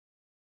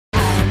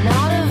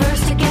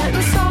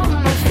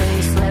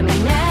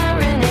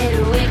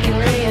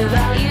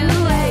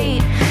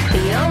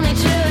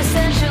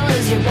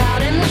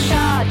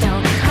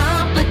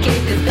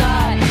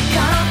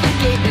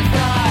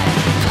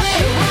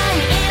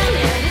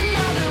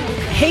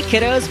Hey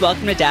kiddos,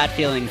 welcome to Dad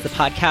Feelings, the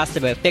podcast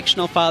about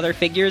fictional father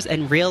figures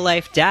and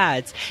real-life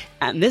dads.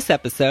 And this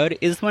episode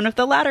is one of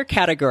the latter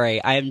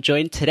category. I am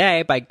joined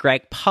today by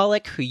Greg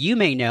Pollock, who you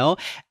may know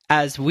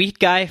as Wheat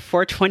Guy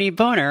 420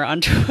 Boner on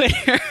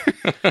Twitter.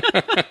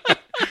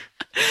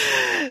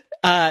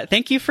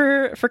 Thank you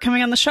for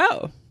coming on the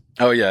show.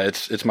 Oh yeah,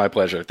 it's my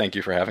pleasure. Thank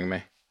you for having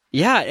me.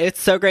 Yeah,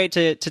 it's so great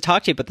to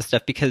talk to you about this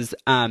stuff because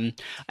I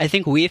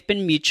think we've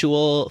been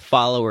mutual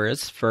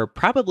followers for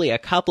probably a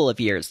couple of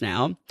years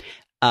now.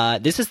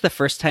 This is the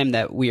first time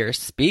that we are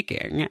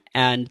speaking,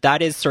 and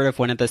that is sort of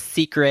one of the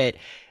secret,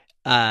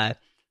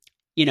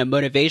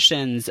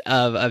 motivations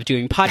of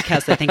doing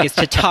podcasts, I think, is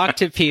to talk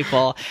to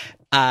people,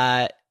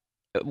 to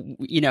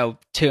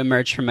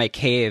emerge from my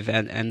cave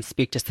and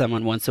speak to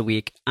someone once a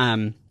week.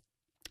 We've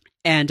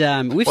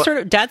sort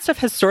of, dad stuff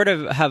has sort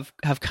of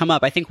have come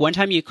up. I think one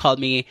time you called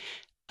me,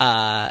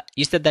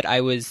 you said that I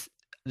was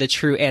the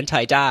true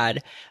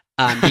anti-dad,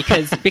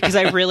 because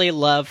I really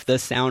love the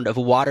sound of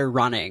water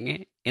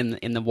running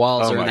in the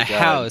walls or in the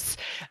house.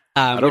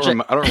 I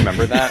don't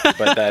remember that,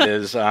 but that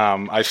is,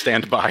 I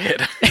stand by it.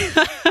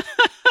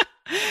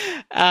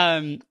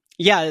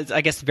 It's,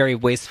 I guess, very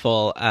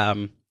wasteful,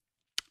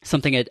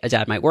 something a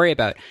dad might worry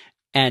about.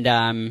 And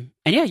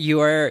yeah, you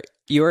are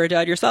a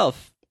dad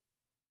yourself.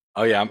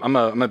 Oh yeah, I'm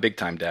a big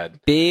time dad.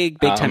 Big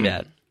time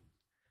dad.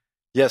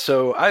 Yeah,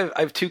 so I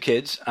have two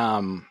kids,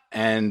 and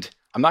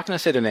I'm not going to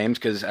say their names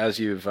because, as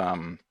you've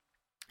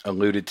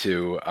alluded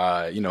to,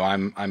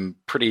 I'm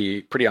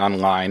pretty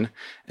online,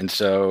 and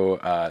so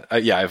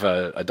I have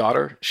a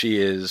daughter.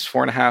 She is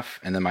 4.5,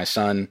 and then my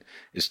son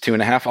is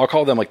 2.5. I'll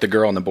call them like the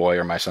girl and the boy,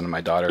 or my son and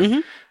my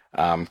daughter,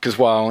 because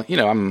while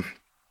I'm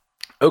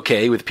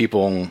okay with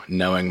people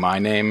knowing my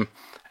name,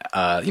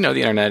 the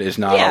internet is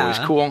not always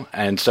cool,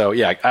 and so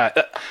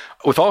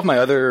with all of my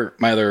other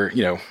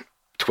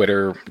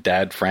Twitter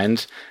dad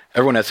friends,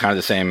 everyone has kind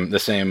of the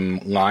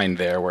same line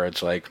there, where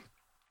it's like,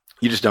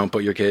 you just don't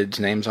put your kids'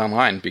 names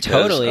online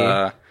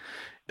because,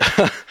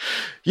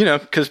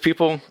 because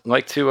people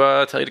like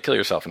to tell you to kill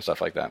yourself and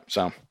stuff like that.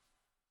 So,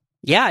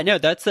 yeah, no,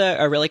 that's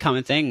a really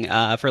common thing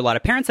for a lot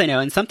of parents I know,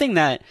 and something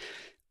that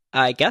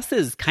I guess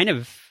is kind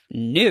of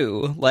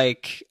new,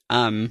 like,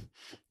 and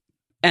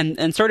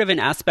sort of an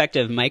aspect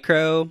of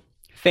micro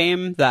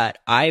fame that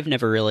I've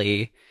never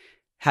really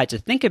had to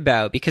think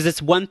about, because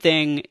it's one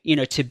thing,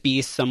 to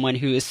be someone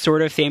who is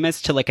sort of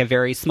famous to like a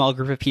very small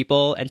group of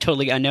people and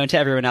totally unknown to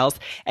everyone else,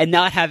 and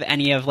not have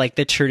any of like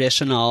the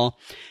traditional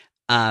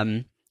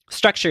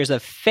structures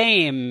of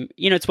fame.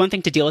 It's one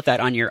thing to deal with that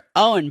on your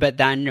own, but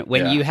then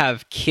when you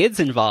have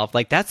kids involved,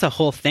 like that's a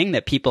whole thing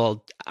that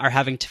people are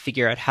having to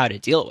figure out how to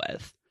deal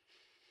with.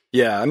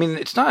 Yeah, I mean,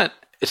 it's not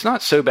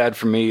so bad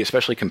for me,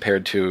 especially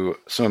compared to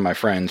some of my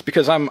friends,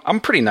 because I'm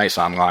pretty nice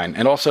online,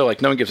 and also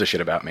like no one gives a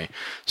shit about me.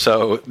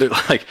 So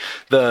like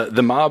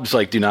the mobs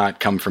like do not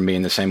come from me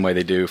in the same way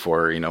they do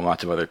for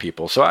lots of other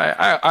people. So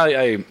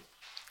I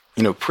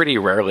pretty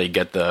rarely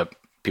get the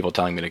people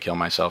telling me to kill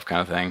myself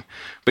kind of thing.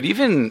 But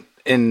even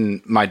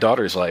in my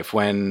daughter's life,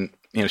 when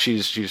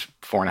she's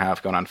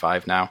 4.5 going on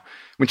 5 now,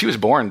 when she was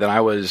born, then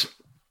I was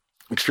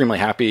extremely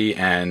happy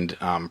and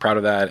proud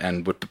of that,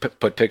 and would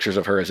put pictures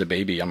of her as a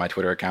baby on my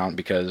Twitter account,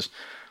 because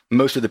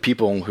most of the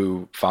people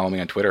who follow me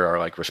on Twitter are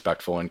like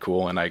respectful and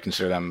cool, and I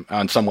consider them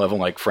on some level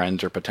like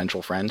friends or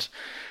potential friends.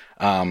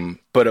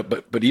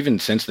 But even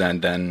since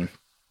then,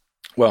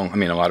 well, I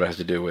mean, a lot of it has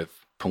to do with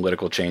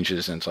political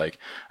changes, and it's like,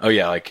 oh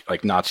yeah,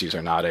 like Nazis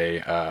are not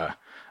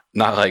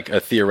like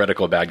a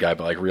theoretical bad guy,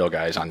 but like real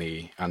guys on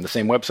the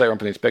same website where I'm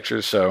putting these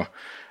pictures. So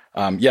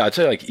I'd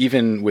say like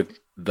even with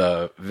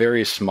the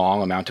very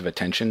small amount of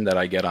attention that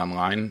I get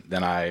online,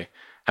 then I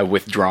have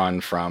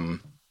withdrawn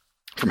from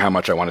how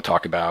much I want to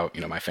talk about,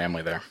 my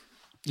family there.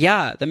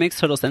 Yeah, that makes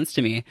total sense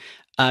to me.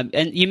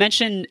 And you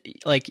mentioned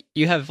like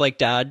you have like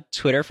dad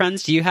Twitter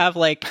friends. Do you have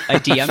like a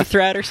DM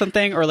thread or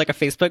something, or like a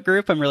Facebook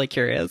group? I'm really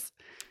curious.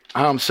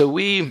 So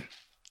we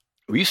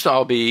used to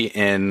all be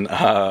in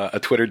a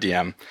Twitter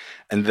DM,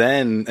 and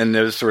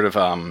there's sort of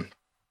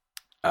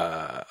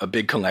a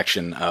big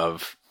collection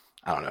of,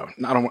 I don't know,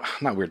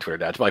 not weird Twitter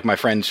dads, but like my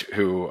friends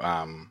who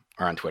are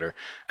on Twitter.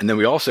 And then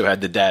we also had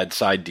the dad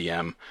side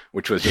DM,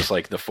 which was just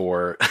like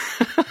for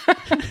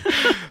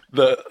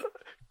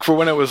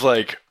when it was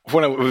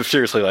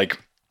seriously like,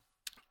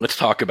 let's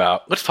talk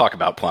about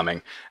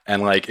plumbing.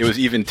 And like, it was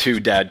even too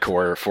dad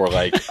core for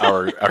like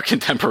our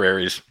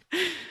contemporaries.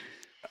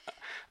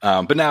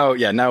 But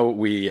now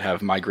we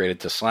have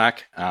migrated to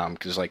Slack,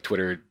 because like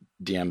Twitter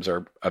DMs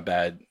are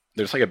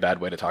there's like a bad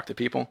way to talk to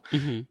people.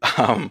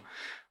 Mm-hmm.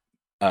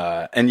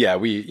 And yeah,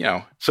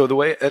 so the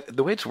way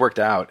it's worked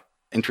out,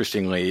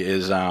 interestingly,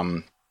 is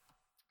we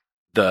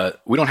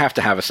don't have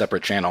to have a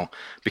separate channel,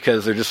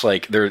 because they're just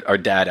like, there are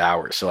dad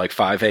hours. So like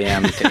 5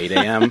 a.m. to 8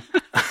 a.m.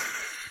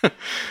 I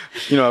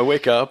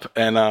wake up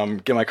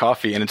and get my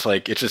coffee, and it's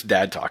just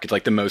dad talk. It's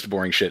like the most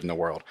boring shit in the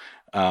world.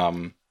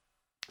 And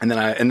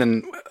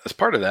then as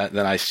part of that,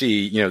 then I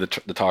see,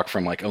 the talk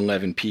from like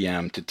 11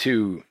 p.m. to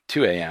 2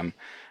 a.m.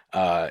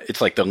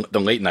 It's like the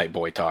late night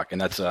boy talk, and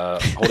that's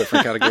a whole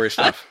different category of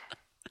stuff.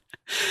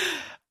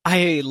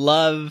 I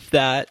love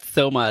that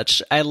so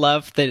much. I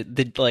love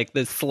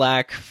the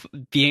Slack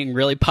being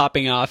really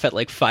popping off at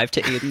like 5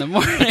 to 8 in the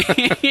morning.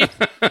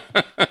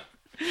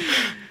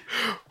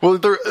 Well,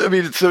 I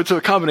mean, so it's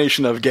a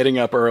combination of getting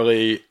up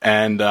early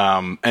and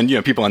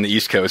people on the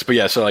East Coast. But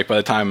yeah, so like by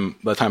the time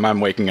I'm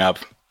waking up,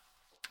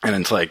 and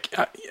it's like,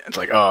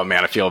 oh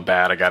man, I feel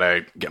bad. I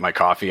gotta get my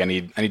coffee. I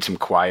need some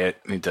quiet.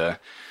 I need to,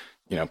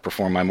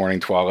 perform my morning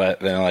toilet.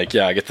 Then like,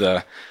 yeah, I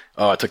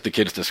took the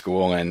kids to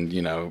school and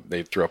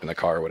they threw up in the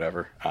car or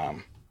whatever.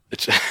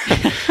 It's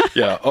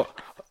yeah,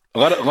 a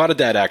lot of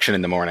dad action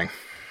in the morning.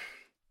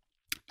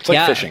 It's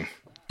like fishing.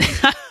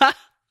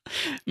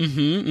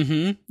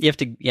 You have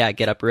to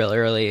get up real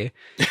early.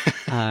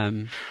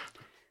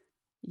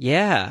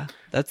 Yeah,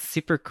 that's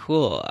super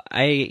cool.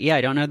 I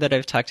don't know that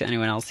I've talked to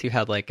anyone else who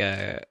had like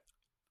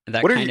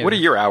what are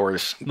your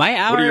hours? My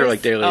hours? What are your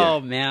like daily?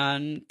 Oh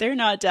man, they're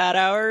not dad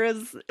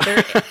hours.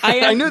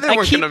 I knew they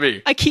weren't going to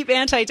be. I keep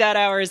anti-dad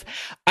hours.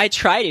 I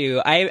try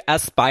to. I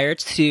aspire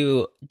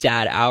to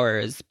dad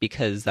hours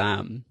because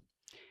and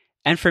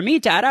for me,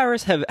 dad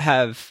hours have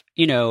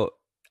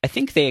I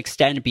think they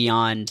extend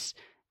beyond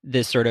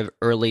this sort of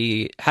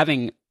early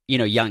having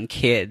young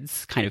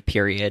kids kind of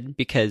period,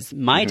 because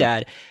my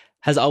dad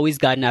has always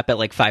gotten up at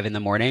like 5 in the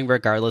morning,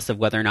 regardless of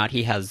whether or not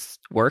he has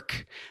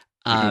work.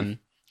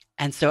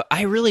 And so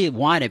I really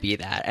want to be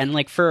that. And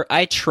like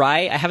I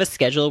have a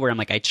schedule where I'm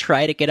like, I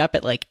try to get up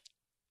at like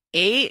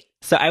 8.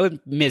 So I would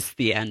miss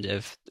the end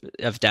of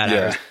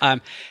dad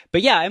hours.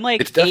 But yeah, I'm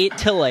like 8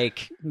 till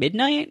like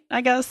midnight, I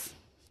guess.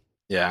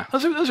 Yeah.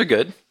 Those are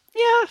good.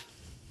 Yeah.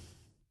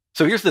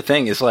 So here's the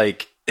thing is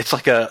like, it's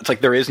like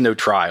there is no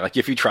try. Like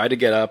if you try to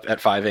get up at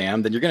 5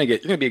 a.m., then you're going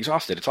to be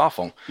exhausted. It's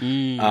awful.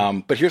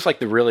 But here's like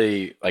the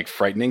really like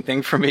frightening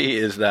thing for me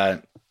is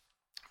that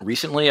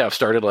recently I've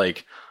started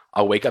like,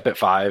 I'll wake up at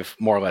 5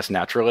 more or less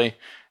naturally.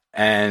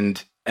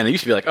 And it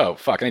used to be like, oh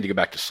fuck, I need to go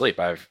back to sleep.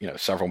 I have,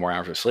 several more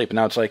hours of sleep. And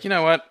now it's like, you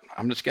know what?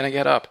 I'm just going to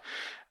get up.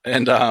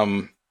 And,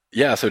 so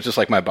it's just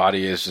like my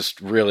body is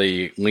just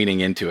really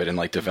leaning into it and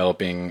like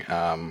developing,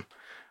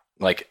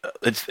 like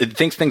it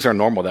thinks things are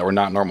normal that were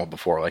not normal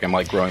before. Like I'm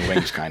like growing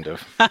wings kind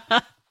of.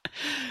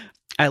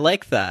 I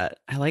like that.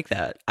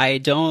 I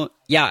do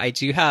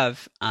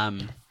have,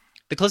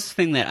 the closest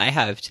thing that I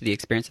have to the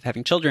experience of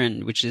having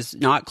children, which is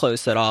not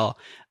close at all,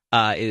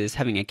 is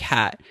having a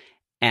cat.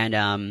 And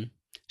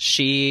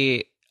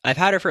I've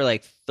had her for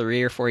like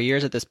 3 or 4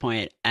 years at this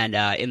point. And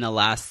in the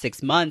last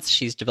 6 months,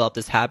 she's developed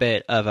this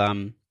habit of,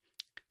 because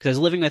I was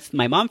living with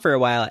my mom for a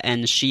while,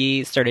 and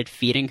she started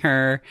feeding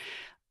her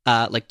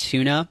like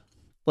tuna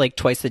like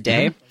twice a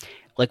day,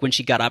 like when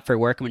she got up for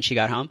work and when she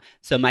got home.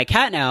 So my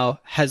cat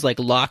now has like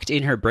locked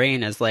in her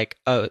brain as like,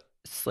 oh,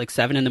 it's like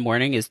 7 in the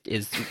morning is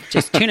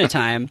just tuna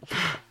time.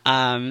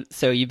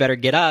 So you better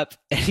get up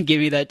and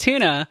give me that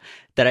tuna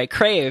that I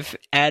crave.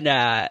 And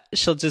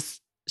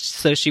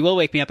she will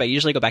wake me up. I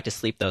usually go back to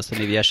sleep though, so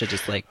maybe I should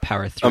just like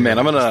power through. Oh man,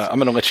 I'm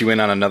gonna let you in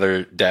on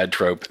another dad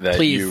trope that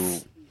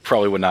you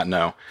probably would not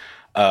know.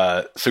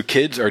 So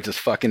kids are just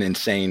fucking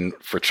insane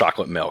for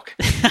chocolate milk.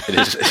 It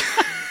is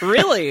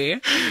really.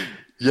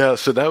 Yeah.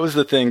 So that was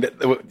the thing that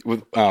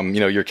with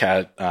your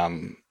cat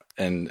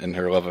and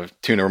her love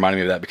of tuna reminded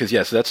me of that, because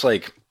so that's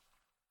like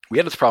we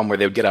had this problem where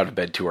they would get out of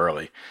bed too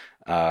early.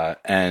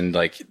 And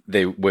like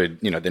they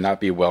would, they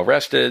not be well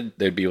rested.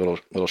 They'd be little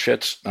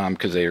shits,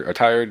 cause they are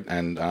tired.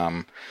 And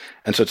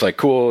so it's like,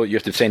 cool. You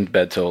have to stay in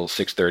bed till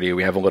 6:30.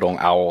 We have a little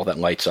owl that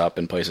lights up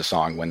and plays a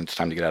song when it's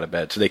time to get out of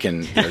bed. So they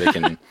can,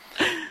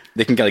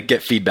 they can like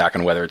get feedback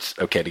on whether it's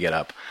okay to get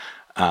up.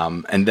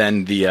 And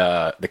then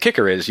the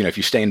kicker is, if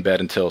you stay in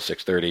bed until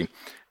 6:30,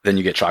 then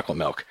you get chocolate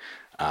milk.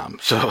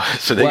 So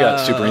they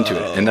got super into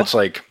it, and that's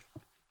like,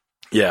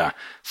 yeah.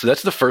 So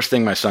that's the first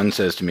thing my son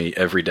says to me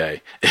every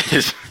day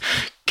is,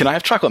 "Can I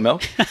have chocolate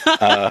milk?"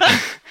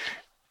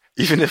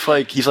 Even if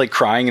like he's like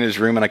crying in his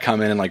room, and I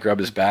come in and like rub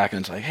his back, and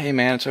it's like, "Hey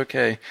man, it's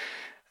okay."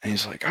 And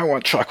he's like, "I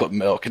want chocolate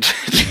milk."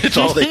 It's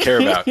all they care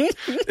about.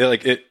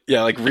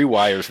 Like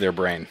rewires their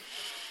brain.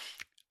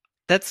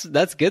 That's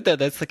good though.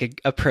 That's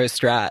like a pro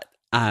strat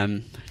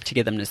to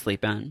get them to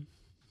sleep in.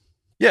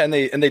 Yeah, and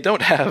they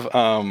don't have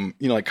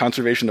like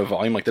conservation of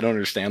volume. Like they don't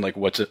understand like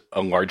what's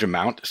a large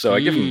amount. So I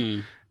give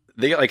them,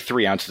 they get like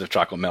 3 ounces of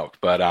chocolate milk,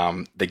 but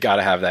they got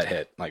to have that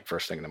hit like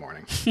first thing in the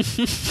morning.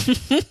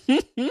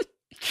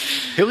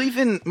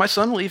 My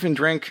son will even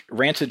drink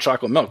rancid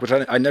chocolate milk, which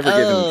I never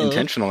give him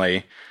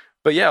intentionally.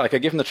 But yeah, like I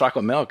give him the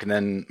chocolate milk, and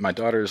then my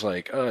daughter's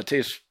like, "Oh, it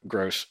tastes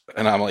gross,"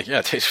 and I'm like, "Yeah,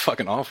 it tastes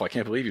fucking awful. I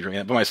can't believe you drink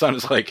that." But my son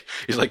is like,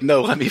 he's like,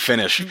 "No, let me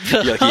finish." He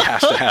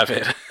has to have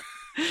it.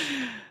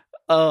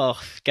 Oh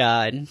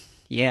God,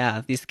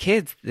 yeah, these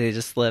kids, they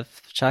just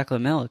love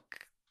chocolate milk.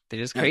 They're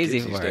just crazy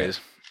for it. Days.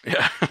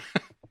 Yeah,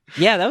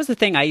 yeah, that was the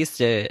thing. I used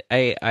to,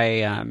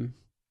 I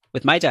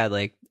with my dad.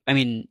 Like, I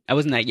mean, I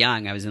wasn't that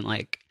young. I was in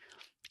like,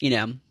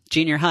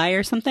 junior high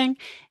or something,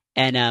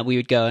 and we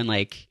would go and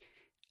like.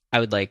 I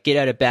would like get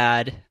out of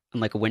bed on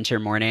like a winter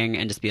morning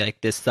and just be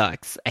like, "This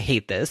sucks. I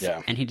hate this." Yeah.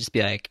 And he'd just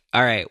be like,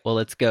 "All right, well,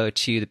 let's go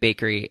to the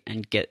bakery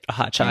and get a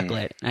hot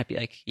chocolate." And I'd be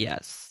like,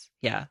 "Yes,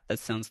 Yeah, that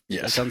sounds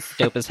Yes.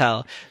 dope as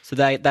hell. So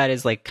that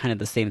is like kind of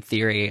the same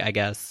theory, I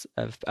guess,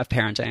 of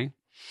parenting.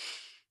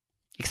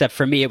 Except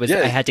for me, it was I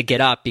Yeah. had to get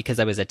up because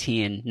I was a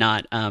teen,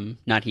 not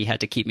he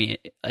had to keep me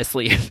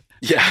asleep.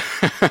 Yeah.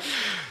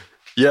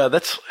 Yeah,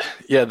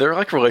 their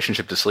like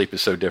relationship to sleep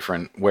is so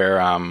different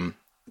where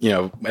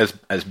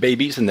as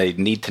babies and they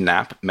need to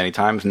nap many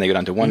times and they go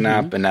down to one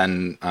nap, and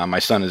then my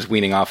son is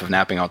weaning off of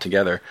napping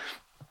altogether.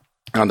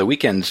 And on the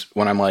weekends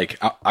when I'm like,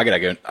 I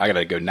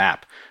gotta go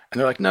nap. And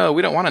they're like, no,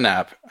 we don't want to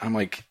nap. I'm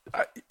like,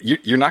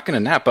 you're not going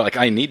to nap, but like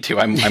I need to.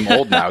 I'm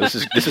old now. This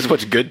is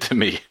what's good to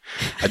me.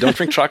 I don't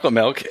drink chocolate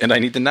milk, and I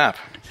need to nap.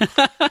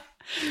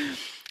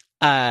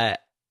 Yeah.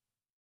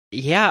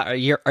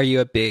 Are you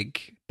a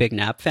big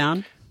nap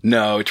fan?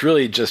 No, it's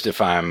really just if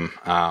I'm.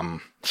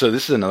 So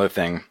this is another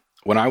thing.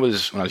 When I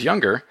was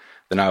younger,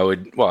 then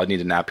I'd need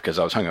to nap because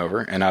I was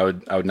hungover, and I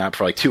would nap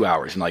for like 2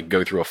 hours and like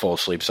go through a full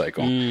sleep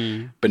cycle.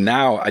 But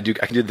now I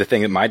can do the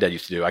thing that my dad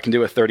used to do. I can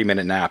do a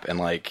 30-minute nap and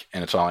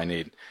it's all I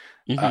need.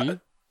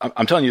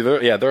 I'm telling you,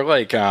 they're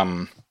like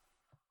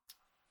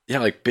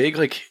like big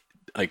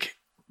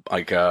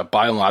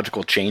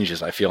biological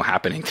changes I feel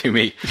happening to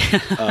me.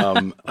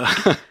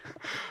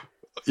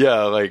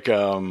 Yeah, like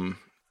I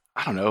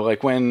don't know,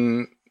 like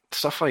when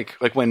stuff like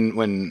when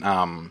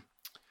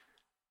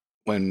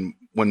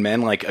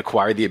men like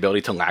acquire the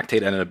ability to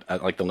lactate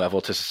at like the level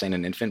to sustain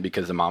an infant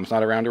because the mom's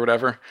not around or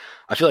whatever,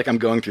 I feel like I'm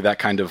going through that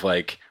kind of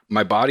like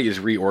my body is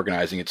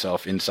reorganizing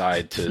itself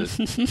inside to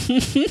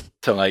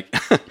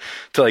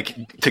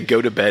to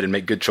go to bed and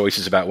make good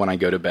choices about when I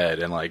go to bed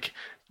and like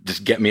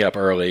just get me up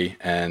early.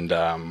 And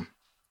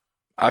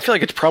I feel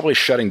like it's probably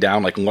shutting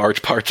down like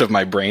large parts of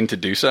my brain to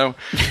do so.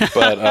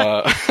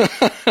 But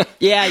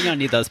yeah, you don't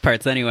need those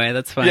parts anyway.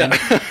 That's fine.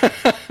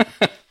 Yeah.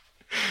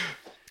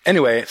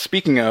 Anyway,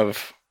 speaking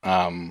of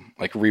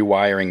like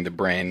rewiring the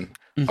brain,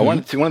 one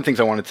of the things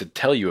I wanted to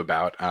tell you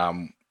about,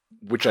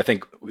 which I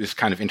think is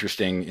kind of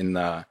interesting in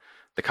the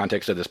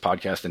context of this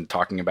podcast and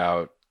talking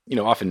about,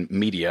 often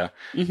media,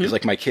 is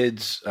like my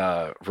kids'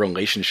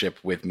 relationship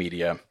with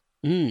media,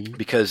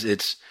 because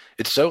it's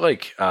so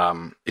like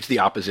it's the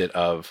opposite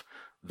of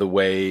the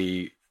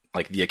way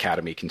like the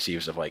Academy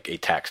conceives of like a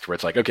text, where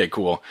it's like, okay,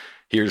 cool,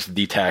 here's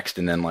the text,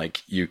 and then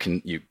like you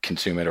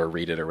consume it or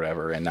read it or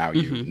whatever, and now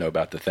you know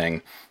about the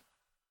thing.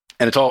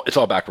 And it's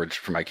all backwards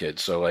for my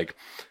kids. So like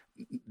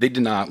they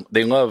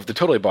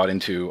totally bought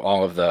into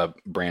all of the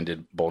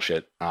branded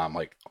bullshit,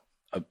 like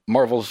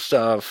Marvel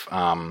stuff,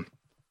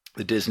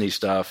 the Disney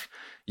stuff,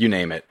 you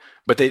name it.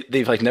 But they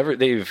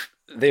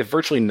have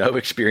virtually no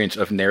experience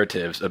of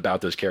narratives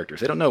about those characters.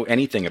 They don't know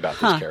anything about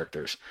those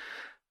characters.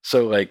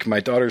 So like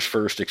my daughter's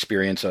first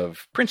experience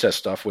of princess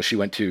stuff was she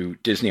went to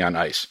Disney on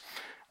Ice,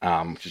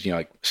 which is,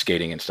 like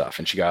skating and stuff.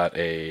 And she got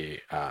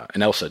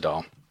an Elsa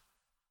doll.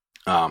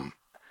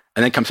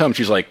 And then comes home,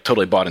 she's like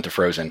totally bought into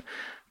Frozen,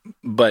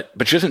 but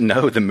she doesn't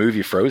know the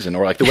movie Frozen,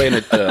 or like the way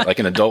like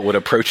an adult would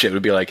approach it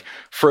would be like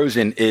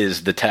Frozen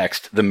is the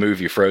text, the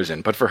movie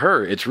Frozen. But for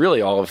her, it's really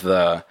all of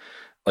the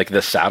like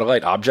the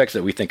satellite objects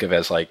that we think of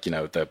as like,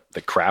 the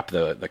crap,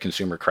 the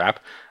consumer crap,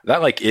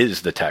 that like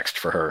is the text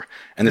for her.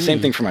 And the same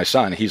thing for my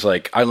son. He's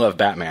like, I love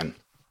Batman.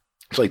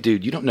 It's like,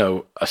 dude, you don't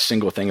know a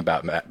single thing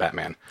about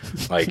Batman.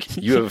 Like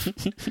you have.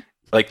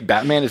 Like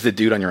Batman is the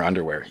dude on your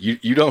underwear.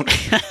 You don't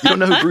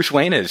know who Bruce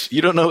Wayne is.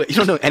 You don't know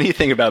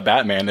anything about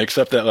Batman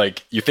except that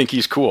like you think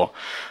he's cool.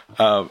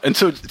 And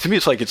so to me,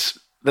 it's like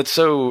that's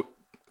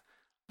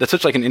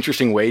such like an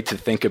interesting way to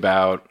think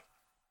about,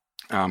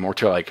 or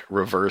to like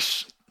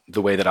reverse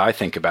the way that I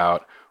think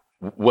about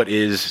what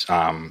is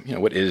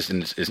what is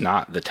and is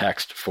not the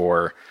text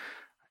for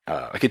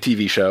like a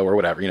TV show or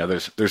whatever.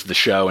 There's the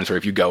show, and sort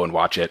of if you go and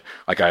watch it,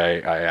 like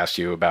I asked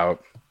you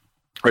about.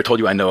 Or I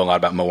told you I know a lot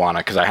about Moana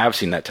because I have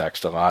seen that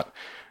text a lot.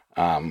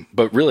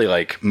 But really,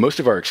 like most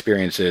of our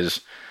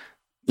experiences,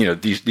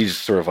 these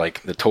sort of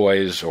like the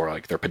toys or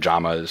like their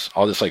pajamas,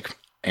 all this like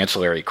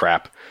ancillary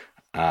crap,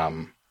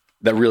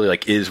 that really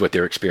like is what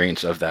their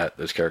experience of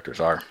those characters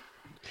are.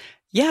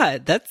 Yeah,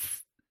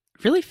 that's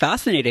really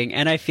fascinating.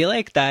 And I feel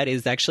like that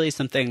is actually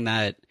something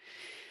that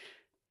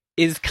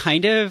is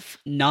kind of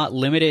not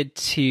limited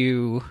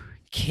to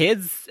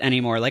kids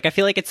anymore. Like I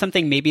feel like it's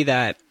something maybe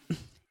that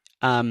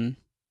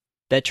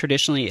that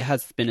traditionally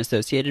has been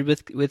associated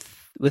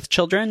with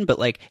children, but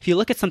like if you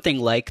look at something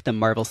like the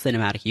Marvel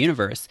Cinematic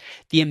Universe,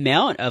 the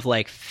amount of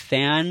like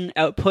fan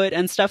output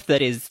and stuff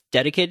that is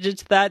dedicated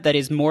to that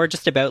is more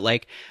just about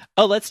like,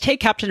 oh, let's take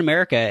Captain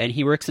America and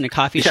he works in a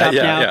coffee shop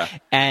now,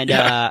 and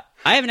I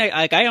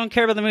don't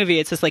care about the movie.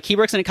 It's just like he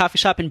works in a coffee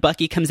shop and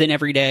Bucky comes in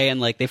every day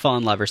and like they fall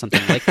in love or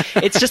something. Like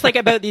it's just like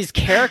about these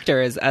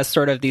characters as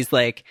sort of these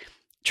like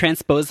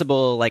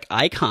transposable like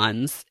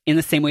icons in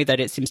the same way that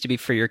it seems to be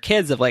for your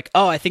kids of like,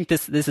 oh, I think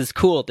this is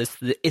cool. This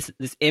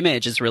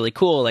image is really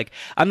cool. Like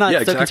I'm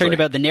not so concerned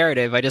about the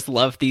narrative. I just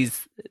love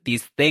these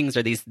things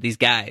or these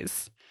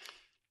guys.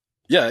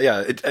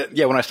 Yeah.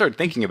 When I started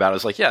thinking about it, I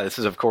was like, yeah, this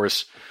is of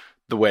course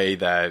the way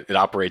that it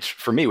operates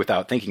for me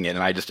without thinking it.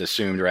 And I just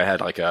assumed, or I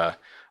had like a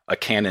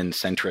canon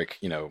centric,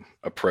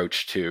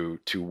 approach to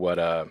what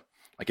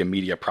like a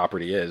media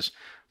property is.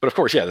 But of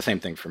course, yeah, the same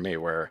thing for me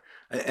where,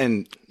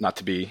 and not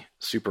to be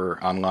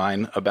super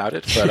online about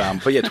it,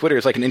 but yeah, Twitter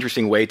is like an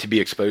interesting way to be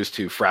exposed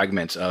to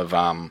fragments of,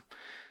 of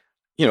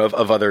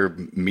other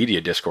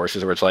media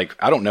discourses where it's like,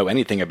 I don't know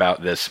anything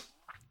about this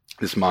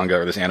manga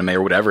or this anime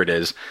or whatever it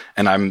is.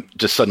 And I'm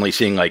just suddenly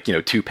seeing like,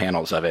 2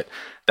 panels of it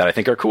that I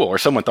think are cool, or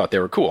someone thought they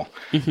were cool.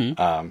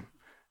 Mm-hmm.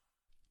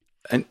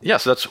 And yeah,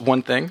 so that's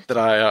one thing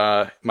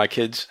that my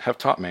kids have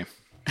taught me.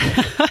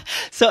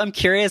 So I'm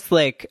curious,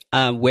 like,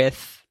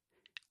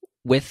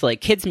 with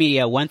like kids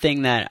media, one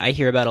thing that I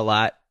hear about a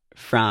lot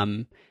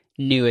from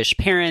newish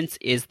parents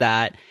is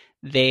that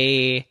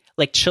they,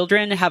 like,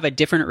 children have a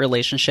different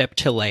relationship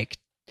to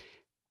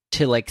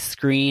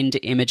screened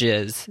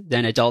images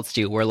than adults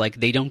do, where like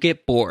they don't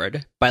get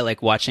bored by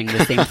like watching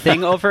the same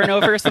thing over and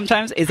over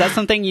sometimes. Is that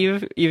something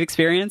you've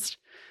experienced?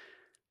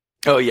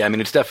 Oh yeah, I mean,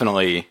 it's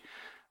definitely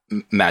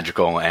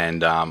magical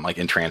and like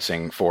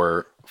entrancing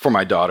for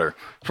my daughter.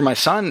 For my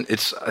son,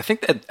 I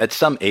think that at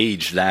some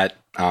age that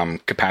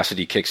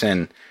capacity kicks in,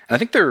 and I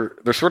think they're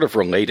sort of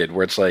related,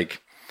 where it's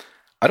like,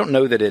 I don't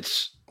know that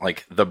it's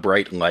like the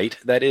bright light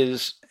that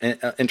is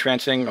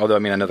entrancing, although I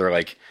mean, I know there are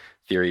like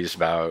theories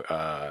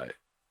about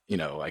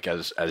like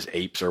as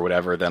apes or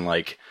whatever, then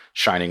like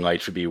shining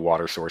lights would be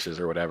water sources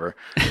or whatever.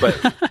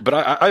 But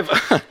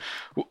I've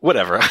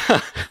whatever.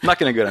 I'm not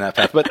going to go down that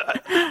path. But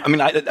I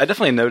mean, I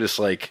definitely noticed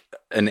like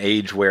an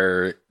age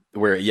where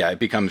yeah, it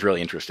becomes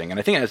really interesting, and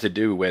I think it has to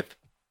do with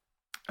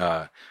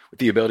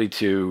the ability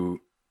to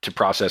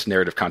process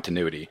narrative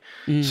continuity.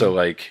 Mm. So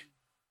like,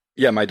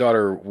 yeah, my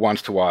daughter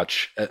wants to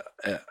watch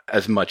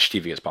as much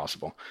TV as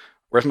possible.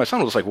 Whereas my son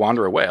will just like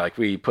wander away. Like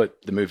we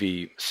put the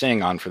movie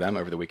Sing on for them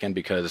over the weekend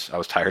because I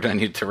was tired and I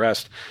needed to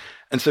rest.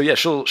 And so, yeah,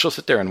 she'll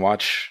sit there and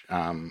watch,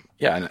 an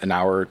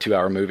hour,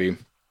 2-hour movie.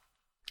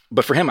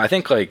 But for him, I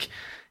think like,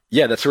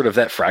 yeah, that sort of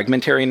that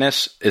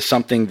fragmentariness is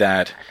something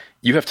that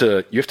you have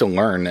to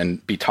learn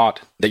and be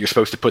taught that you're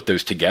supposed to put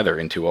those together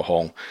into a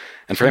whole.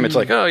 And for him, it's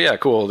like, oh yeah,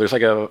 cool. There's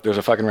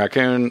a fucking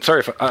raccoon.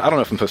 Sorry, I don't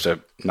know if I'm supposed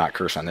to not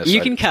curse on this. You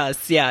can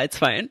cuss. Yeah, it's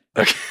fine.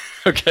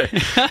 Okay.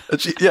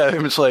 Yeah,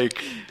 it's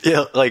like,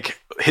 yeah, like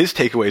his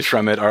takeaways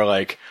from it are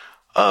like,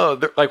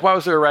 oh, like, why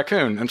was there a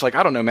raccoon? And it's like,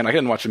 I don't know, man. I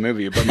didn't watch the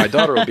movie, but my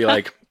daughter will be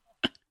like,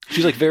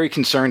 she's like very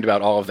concerned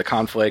about all of the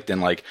conflict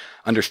and like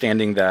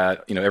understanding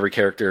that, every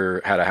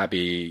character had a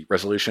happy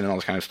resolution and all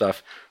this kind of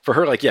stuff. For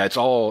her, like, yeah, it's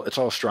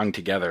all strung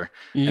together.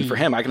 Mm. And for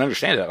him, I can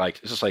understand it. Like,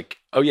 it's just like,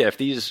 oh yeah, if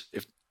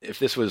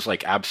this was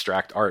like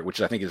abstract art,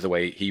 which I think is the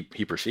way he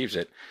perceives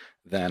it,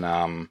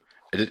 then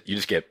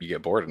you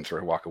get bored and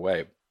sort of walk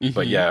away. Mm-hmm.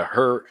 But yeah,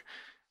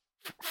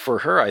 for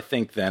her, I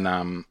think then,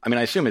 I mean,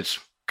 I assume it's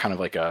kind of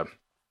like a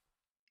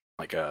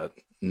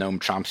Noam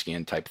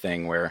Chomskyan type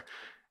thing where,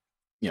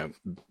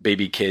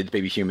 baby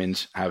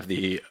humans have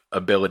the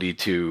ability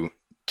to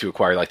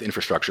acquire like the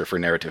infrastructure for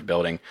narrative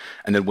building.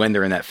 And then when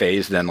they're in that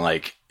phase, then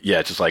like, yeah,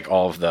 it's just like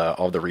all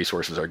of the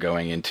resources are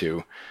going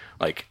into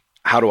like,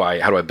 how do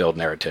I build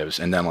narratives?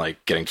 And then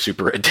like getting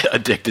super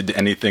addicted to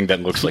anything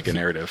that looks like a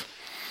narrative.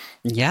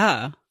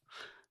 Yeah.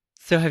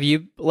 So have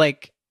you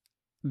like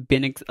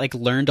been like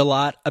learned a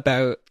lot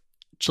about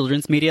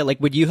children's media? Like,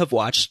 would you have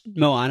watched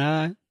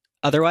Moana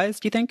otherwise,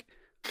 do you think?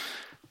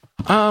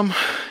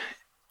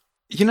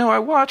 I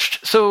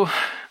watched, so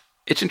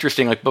it's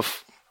interesting, like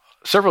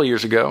several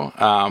years ago,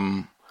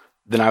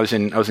 then I was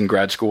in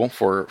grad school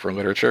for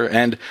literature,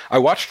 and I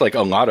watched like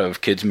a lot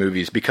of kids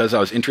movies because I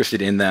was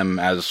interested in them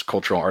as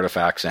cultural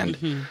artifacts and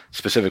mm-hmm.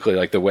 specifically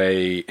like the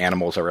way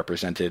animals are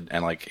represented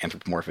and like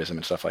anthropomorphism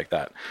and stuff like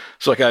that.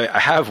 So like I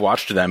have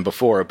watched them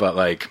before, but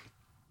like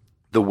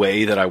the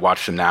way that I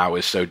watch them now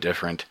is so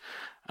different.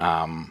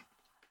 And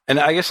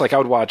I guess like I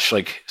would watch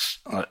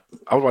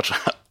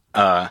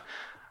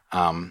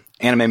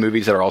anime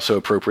movies that are also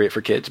appropriate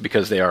for kids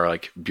because they are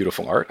like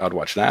beautiful art. I'd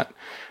watch that.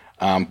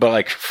 But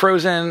like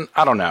Frozen,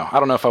 I don't know. I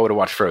don't know if I would have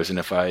watched Frozen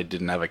if I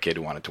didn't have a kid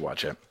who wanted to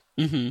watch it.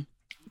 Mm-hmm.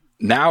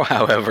 Now,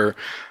 however,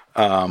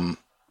 now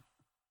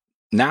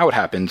what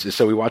happens is,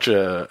 so we watch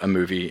a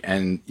movie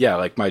and yeah,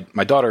 like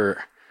my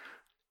daughter,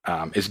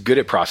 is good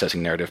at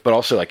processing narrative, but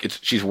also like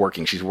she's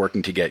working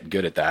to get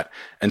good at that.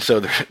 And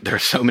so there are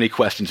so many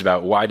questions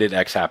about why did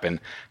X happen?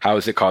 How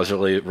is it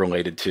causally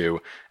related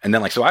to? And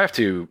then like, so I have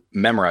to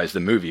memorize the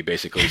movie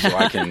basically so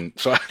I can,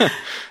 so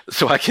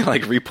I can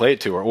like replay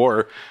it to her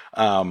or,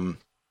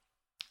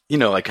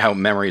 like how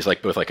memory is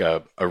like both like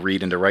a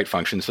read and a write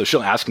function. So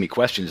she'll ask me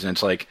questions and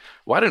it's like,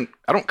 well, I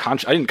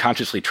didn't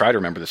consciously try to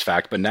remember this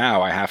fact, but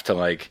now I have to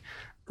like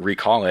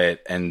recall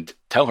it and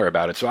tell her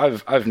about it. So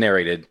I've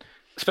narrated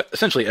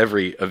essentially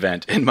every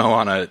event in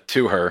Moana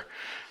to her,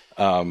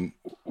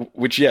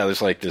 which, yeah,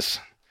 there's like this,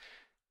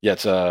 yeah,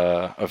 it's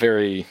a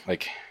very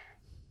like,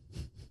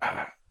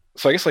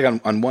 so I guess like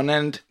on one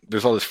end,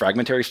 there's all this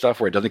fragmentary stuff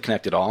where it doesn't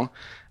connect at all.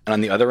 And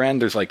on the other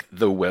end, there's like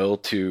the will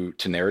to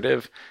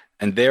narrative.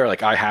 And there,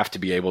 like, I have to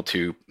be able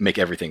to make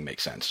everything make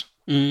sense.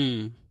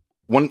 Mm.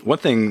 one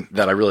thing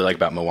that I really like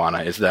about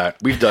Moana is that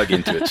we've dug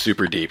into it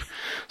super deep.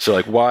 So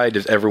like, why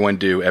does everyone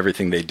do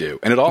everything they do?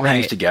 And it all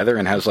hangs together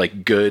and has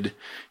like good,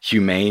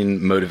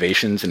 humane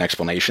motivations and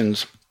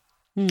explanations.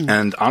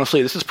 And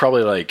honestly, this is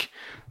probably like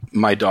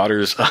my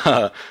daughter's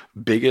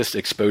biggest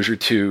exposure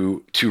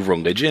to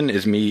religion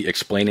is me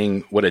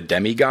explaining what a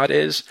demigod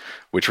is,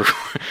 which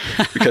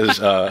because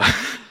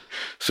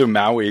so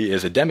Maui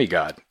is a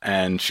demigod,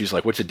 and she's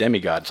like, "What's a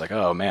demigod?" It's like,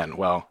 "Oh man,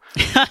 well,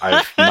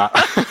 I've not."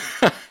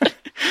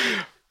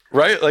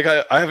 Right? Like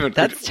I haven't.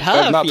 That's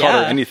tough. I've not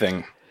taught her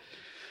anything.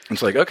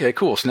 It's like, okay,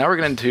 cool. So now we're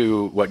getting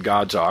into what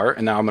gods are,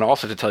 and now I'm going to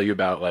also have to tell you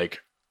about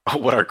like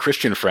what our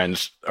Christian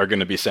friends are going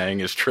to be saying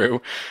is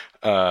true.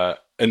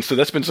 And so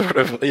that's been sort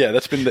of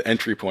that's been the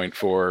entry point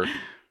for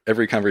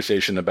every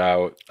conversation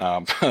about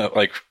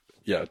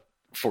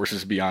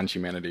forces beyond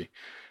humanity.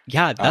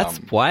 Yeah, that's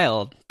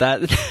wild.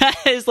 That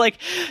is like,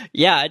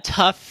 a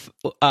tough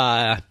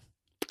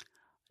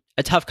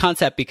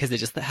concept because it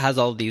just has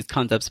all these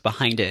concepts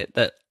behind it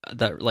that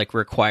like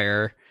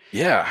require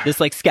this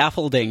like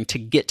scaffolding to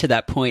get to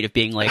that point of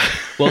being like,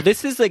 well,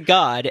 this is a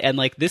god, and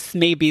like this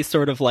may be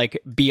sort of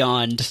like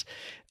beyond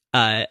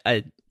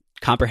a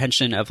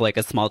comprehension of like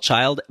a small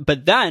child.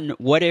 But then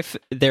what if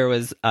there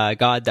was a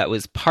god that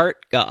was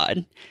part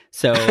god?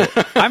 So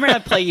I'm going to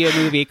play you a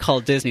movie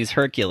called Disney's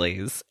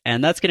Hercules,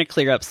 and that's going to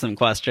clear up some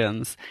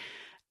questions.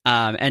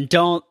 And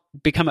don't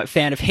become a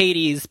fan of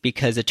Hades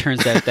because it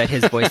turns out that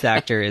his voice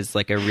actor is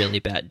like a really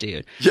bad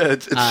dude. Yeah,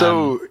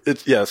 so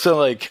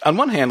like on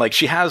one hand, like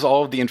she has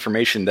all of the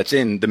information that's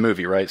in the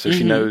movie, right? So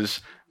she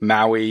knows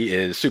Maui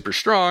is super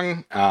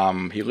strong.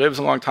 He lives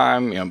a long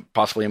time,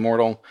 possibly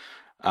immortal.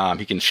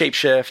 He can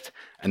shapeshift,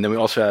 and then we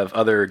also have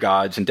other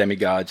gods and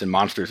demigods and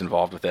monsters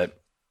involved with it.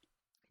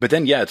 But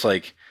then, it's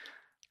like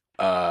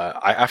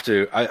I have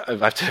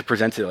to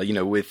present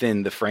it,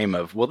 within the frame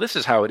of, well, this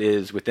is how it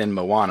is within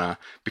Moana,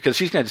 because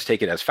she's going to just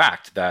take it as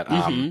fact that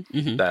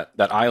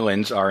that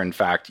islands are in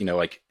fact,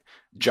 like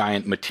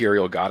giant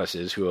material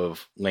goddesses who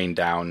have lain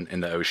down in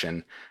the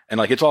ocean, and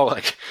like it's all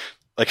like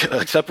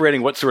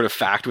separating what's sort of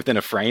fact within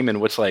a frame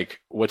and what's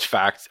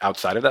fact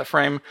outside of that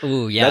frame.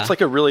 Ooh, yeah. That's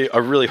like a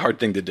really hard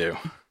thing to do.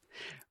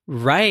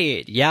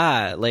 Right.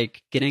 Yeah.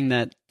 Like getting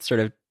that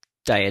sort of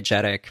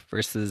diegetic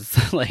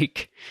versus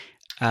like,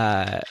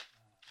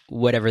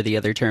 whatever the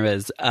other term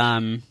is.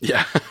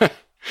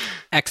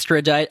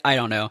 Extra diet. I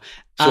don't know.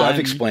 So I've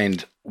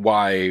explained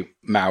why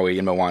Maui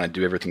and Moana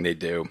do everything they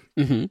do.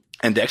 And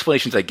the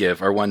explanations I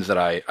give are ones that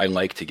I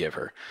like to give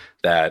her,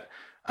 that,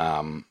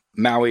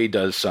 Maui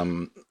does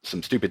some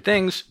stupid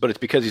things, but it's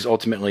because he's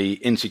ultimately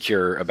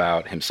insecure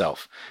about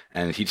himself.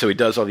 And he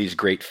does all these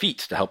great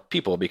feats to help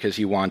people because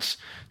he wants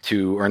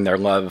to earn their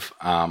love.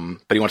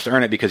 But he wants to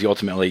earn it because he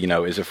ultimately,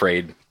 is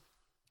afraid,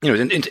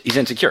 he's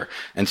insecure.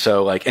 And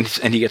so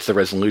and he gets the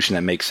resolution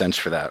that makes sense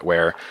for that,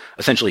 where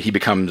essentially he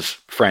becomes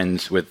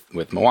friends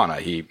with Moana.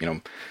 He,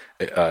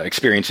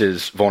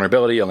 experiences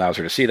vulnerability, allows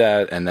her to see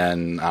that. And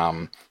then,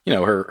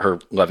 her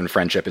love and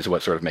friendship is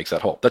what sort of makes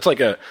that whole. That's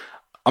like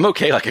I'm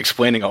okay like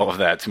explaining all of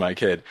that to my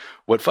kid.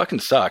 What fucking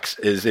sucks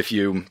is if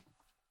you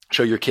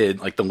show your kid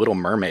like The Little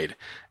Mermaid,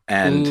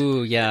 and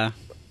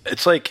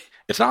it's like,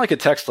 it's not like a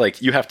text like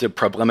you have to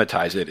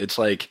problematize it. It's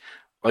like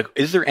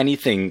is there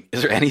anything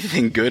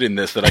good in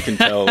this that I can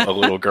tell a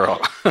little girl?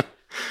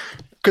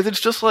 Because it's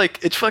just like,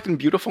 it's fucking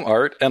beautiful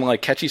art and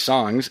like catchy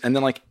songs, and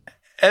then like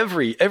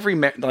every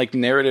like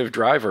narrative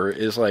driver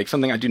is like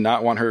something I do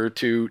not want her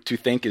to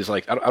think is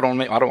like, I don't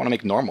want to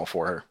make normal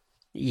for her.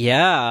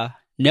 Yeah.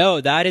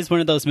 No, that is one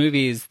of those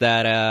movies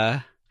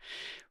that,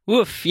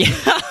 woof, yeah.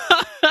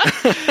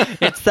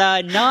 It's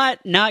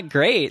not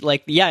great.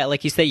 Like,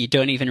 like you say, you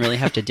don't even really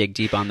have to dig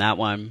deep on that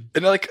one.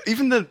 And like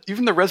even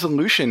the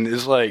resolution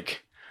is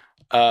like,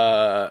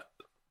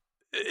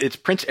 it's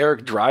Prince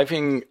Eric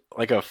driving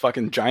like a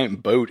fucking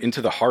giant boat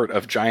into the heart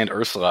of giant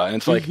Ursula, and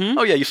it's like,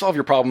 oh yeah, you solve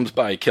your problems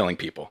by killing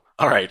people.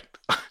 All right,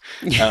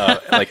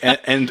 like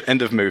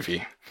end of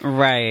movie.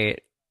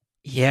 Right.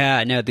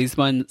 Yeah, no,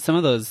 some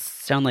of those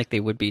sound like they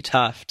would be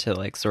tough to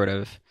like sort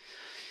of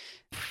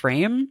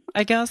frame,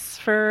 I guess,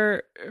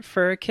 for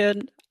a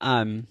kid.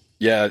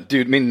 Yeah,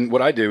 dude, I mean,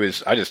 what I do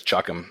is I just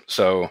chuck them.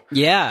 So,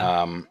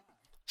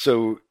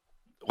 so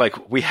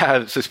like we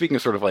have, so speaking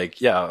of sort of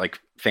like, like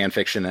fan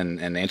fiction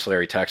and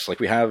ancillary texts, like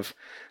we have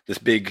this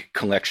big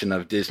collection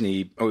of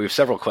we have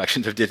several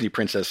collections of Disney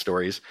princess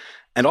stories,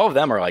 and all of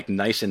them are like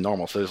nice and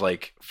normal. So there's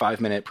like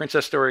 5-minute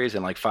princess stories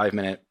and like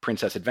 5-minute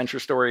princess adventure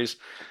stories.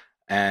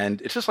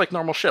 And it's just like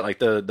normal shit, like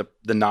the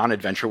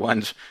non-adventure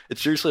ones.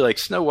 It's seriously like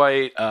Snow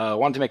White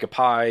wanted to make a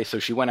pie, so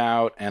she went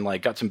out and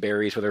like got some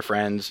berries with her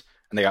friends,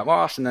 and they got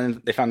lost, and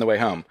then they found their way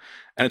home.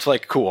 And it's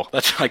like, cool.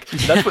 That's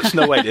what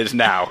Snow White is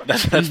now.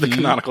 That's the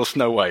canonical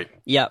Snow White.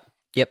 Yep.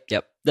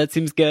 That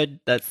seems good.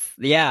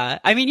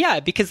 I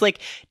mean, because like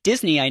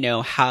Disney, I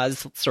know,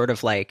 has sort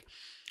of like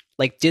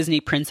Disney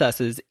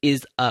princesses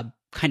is a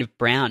kind of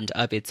brand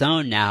of its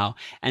own now,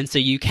 and so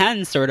you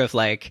can sort of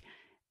like.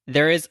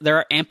 There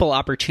are ample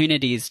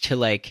opportunities to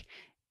like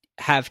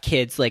have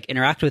kids like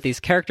interact with these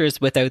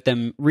characters without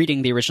them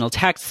reading the original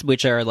texts,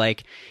 which are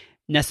like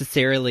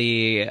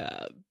necessarily,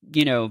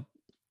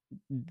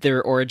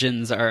 their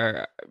origins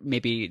are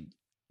maybe,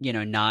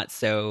 not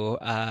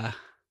so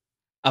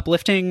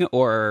uplifting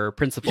or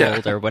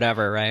principled or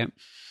whatever, right?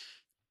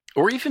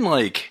 Or even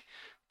like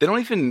they're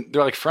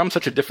like from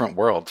such a different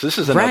world. So this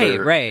is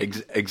another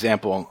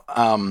example.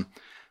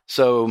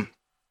 So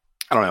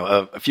I don't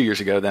know, a few years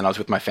ago then I was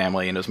with my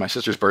family and it was my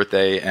sister's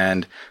birthday.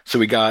 And so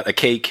we got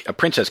a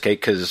princess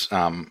cake because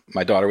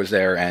my daughter was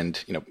there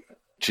and,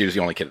 she was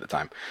the only kid at the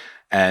time.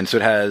 And so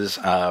it has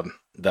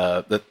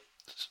the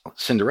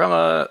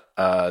Cinderella,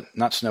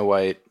 not Snow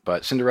White,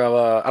 but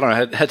Cinderella. I don't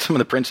know, had some of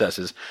the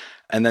princesses.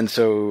 And then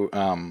so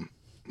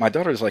my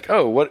daughter was like,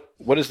 oh,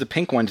 what is the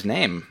pink one's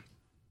name?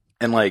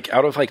 And like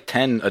out of like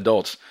 10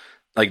 adults,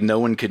 like no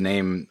one could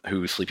name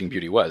who Sleeping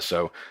Beauty was.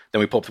 So then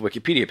we pulled up the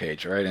Wikipedia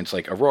page, right? And it's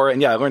like Aurora.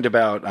 And yeah, I learned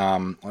about,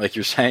 like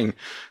you're saying,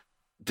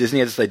 Disney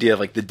has this idea of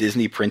like the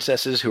Disney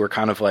princesses who are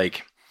kind of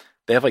like,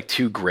 they have like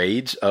 2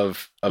 grades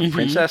of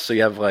princess. So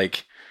you have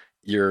like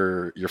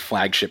your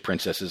flagship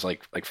princesses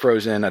like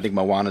Frozen. I think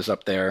Moana's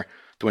up there.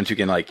 The ones who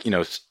can like,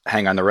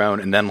 hang on their own.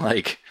 And then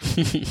like,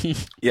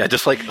 yeah,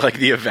 just like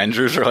the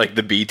Avengers are like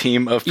the B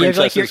team of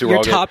princesses. You have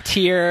like your top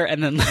tier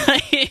and then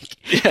like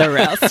the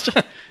rest.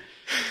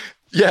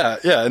 Yeah.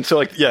 And so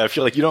like, yeah, if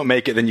you're like, you don't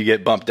make it, then you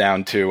get bumped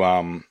down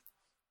to,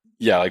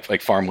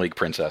 like Farm League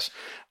princess.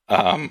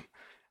 And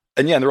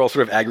they're all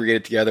sort of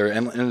aggregated together.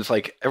 And it's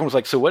like, everyone's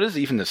like, so what is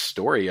even the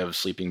story of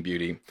Sleeping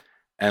Beauty?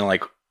 And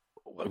like,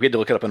 we had to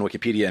look it up on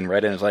Wikipedia and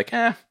read it. And it's like,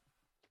 I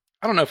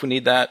don't know if we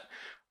need that.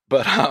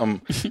 But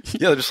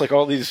they're just like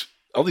all these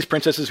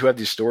princesses who have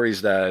these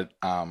stories that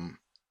I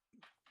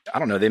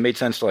don't know, they made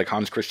sense to like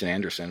Hans Christian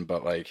Andersen,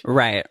 but like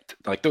right,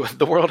 like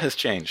the world has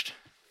changed.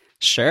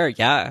 Sure,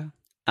 yeah.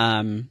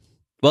 Well,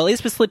 at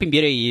least with Sleeping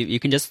Beauty, you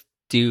can just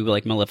do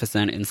like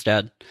Maleficent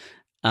instead.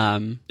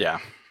 Yeah,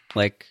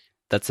 like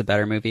that's a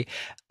better movie.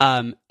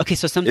 Okay,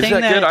 so something is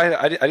that good?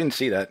 I didn't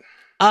see that.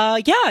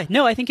 Yeah,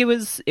 no, I think it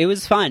was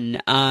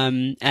fun.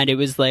 And it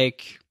was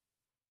like.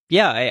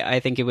 Yeah, I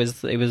think it was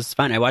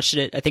fun. I watched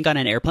it, I think, on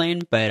an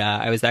airplane, but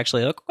I was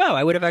actually like, wow,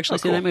 I would have actually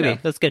seen that movie. Yeah.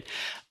 That's good.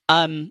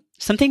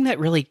 Something that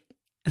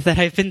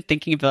I've been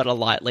thinking about a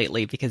lot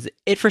lately, because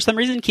it for some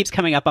reason keeps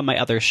coming up on my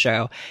other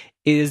show,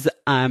 is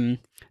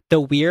the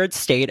weird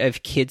state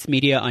of kids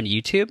media on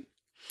YouTube.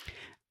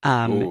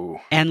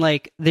 And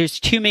like, there's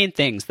 2 main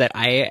things that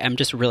I am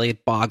just really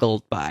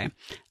boggled by.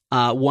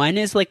 One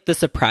is like the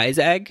surprise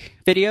egg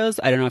videos.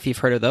 I don't know if you've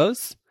heard of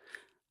those.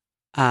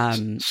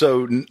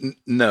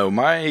 No,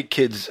 my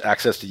kids'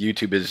 access to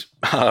YouTube is,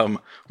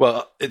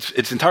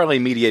 it's entirely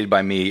mediated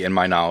by me and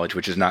my knowledge,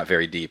 which is not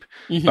very deep,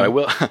 but I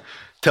will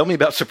tell me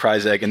about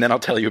Surprise Egg and then I'll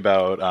tell you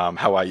about,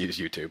 how I use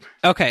YouTube.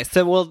 Okay.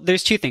 So, well,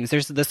 there's 2 things.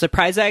 There's the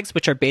surprise eggs,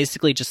 which are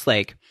basically just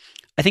like,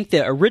 I think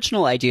the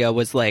original idea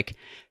was like,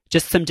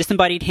 just some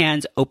disembodied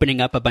hands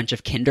opening up a bunch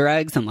of Kinder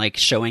eggs and like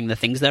showing the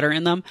things that are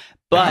in them.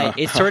 But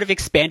it sort of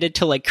expanded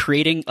to like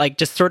creating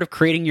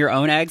your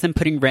own eggs and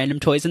putting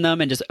random toys in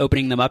them and just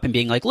opening them up and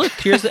being like, look,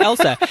 here's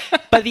Elsa.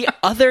 But the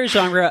other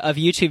genre of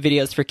YouTube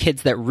videos for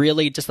kids that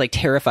really just like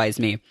terrifies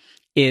me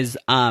is,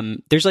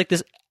 there's like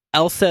this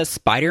Elsa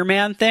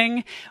Spider-Man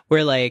thing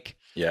where like,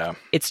 yeah,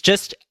 it's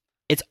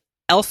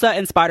Elsa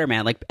and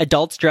Spider-Man, like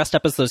adults dressed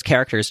up as those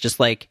characters, just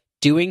like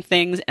doing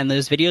things, and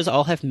those videos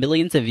all have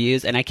millions of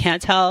views, and I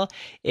can't tell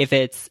if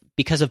it's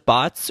because of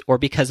bots or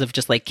because of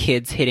just like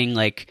kids hitting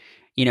like,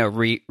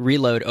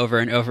 reload over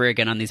and over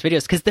again on these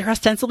videos, because they're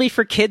ostensibly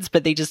for kids,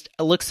 but they just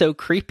look so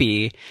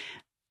creepy.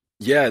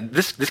 Yeah,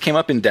 this came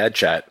up in Dad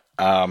Chat.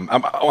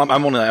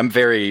 I'm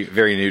very,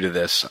 very new to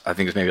this. I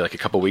think it was maybe like a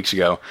couple weeks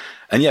ago,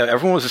 and yeah,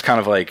 everyone was just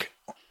kind of like,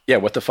 yeah,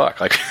 what the fuck?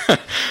 Like,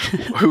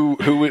 who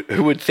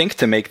would think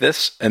to make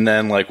this? And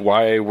then like,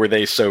 why were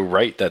they so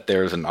right that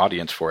there's an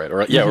audience for it?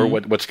 Or or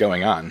what's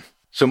going on?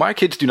 So my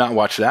kids do not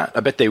watch that. I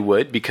bet they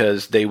would,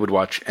 because they would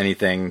watch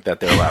anything that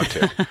they're allowed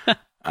to.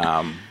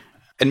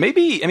 And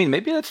maybe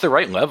that's the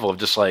right level of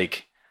just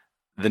like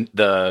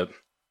the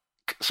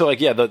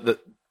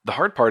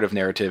hard part of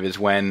narrative is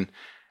when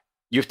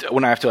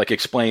I have to like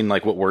explain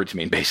like what words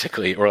mean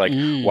basically, or like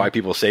why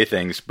people say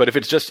things. But if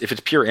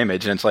it's pure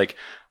image and it's like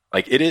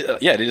it is,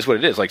 it is what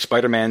it is. Like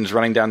Spider-Man's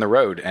running down the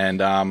road and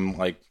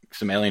like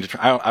some aliens.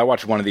 I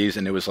watched one of these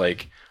and it was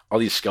like all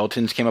these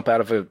skeletons came up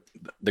out of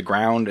the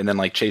ground and then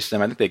like chased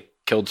them. I think they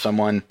killed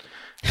someone.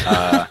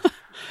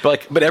 But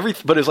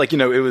it's like,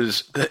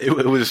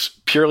 it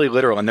was purely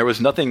literal and there's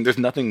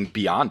nothing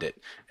beyond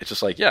it. It's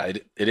just like, yeah,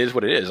 it is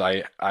what it is.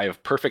 I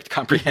have perfect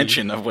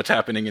comprehension of what's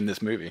happening in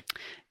this movie.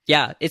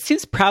 Yeah. It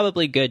seems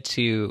probably good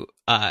to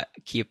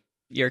keep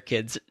your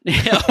kids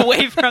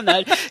away from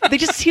that. They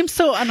just seem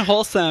so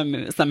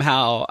unwholesome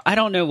somehow. I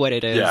don't know what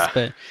it is,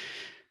 but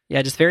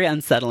yeah, just very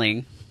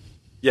unsettling.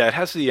 Yeah. It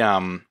has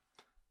the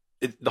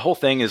whole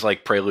thing is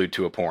like prelude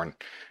to a porn.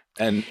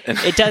 And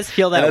it does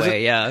feel that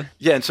way, yeah.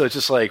 Yeah, and so it's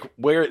just like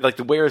where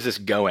is this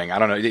going? I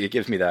don't know. It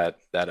gives me that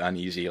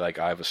uneasy like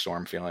Eye of a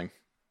Storm feeling.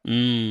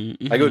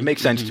 Mm-hmm, Like it would make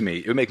sense to me.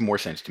 It would make more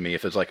sense to me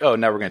if it's like, oh,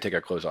 now we're going to take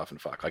our clothes off and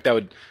fuck. Like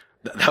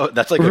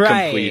that's like a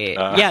complete.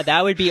 Yeah,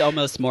 that would be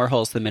almost more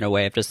wholesome in a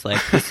way of just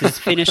like, this is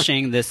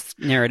finishing this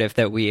narrative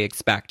that we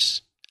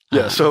expect.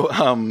 Yeah.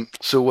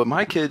 So what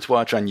my kids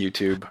watch on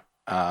YouTube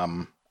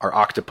are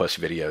octopus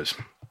videos.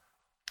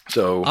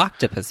 So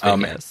Octopus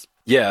videos.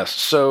 Yeah.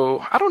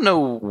 So I don't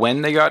know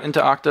when they got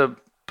into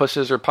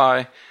octopuses or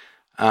pie.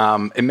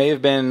 It may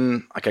have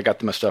been like I got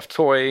them a stuffed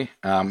toy.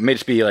 It may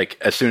just be like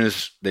as soon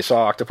as they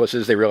saw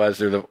octopuses, they realized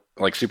they're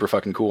like super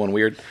fucking cool and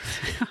weird.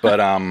 But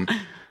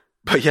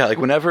yeah, like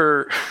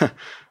whenever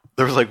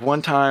there was like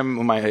one time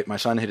when my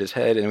son hit his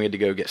head and we had to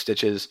go get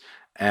stitches,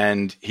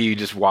 and he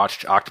just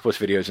watched octopus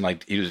videos and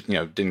like he just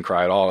didn't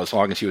cry at all as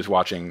long as he was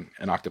watching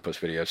an octopus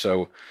video.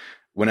 So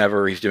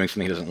whenever he's doing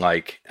something he doesn't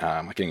like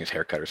getting his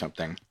hair cut or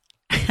something,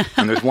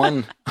 and there's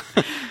one.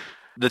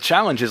 The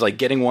challenge is like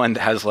getting one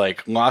that has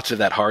like lots of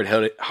that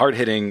hard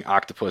hitting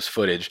octopus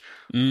footage,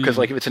 because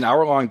like if it's an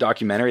hour-long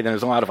documentary, then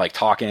there's a lot of like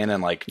talking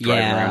and like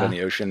driving around in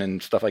the ocean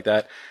and stuff like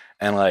that,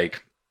 and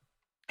like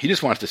he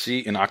just wants to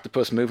see an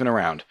octopus moving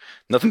around.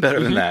 Nothing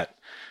better than that.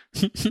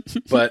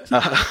 But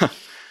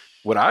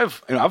what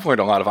I've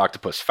learned a lot of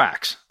octopus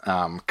facts,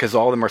 because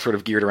all of them are sort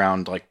of geared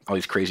around like all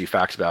these crazy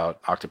facts about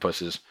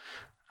octopuses.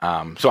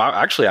 So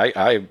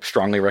I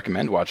strongly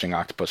recommend watching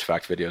octopus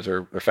fact videos.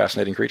 They're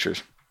fascinating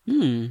creatures.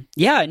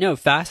 Yeah, no,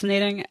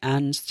 fascinating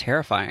and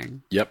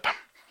terrifying. Yep.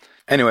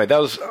 Anyway, that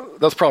was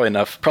probably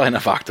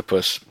enough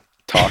octopus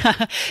talk.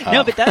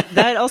 No, but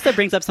that also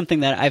brings up something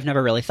that I've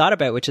never really thought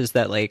about, which is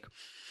that like,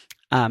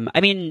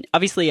 I mean,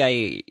 obviously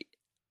I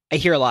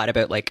hear a lot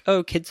about like,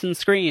 oh, kids and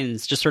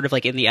screens, just sort of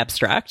like in the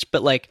abstract,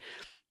 but like,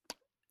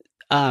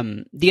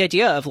 the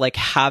idea of like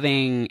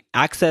having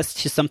access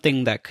to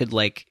something that could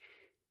like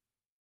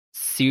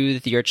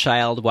soothe your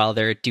child while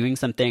they're doing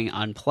something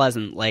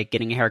unpleasant, like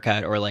getting a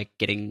haircut or like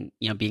getting,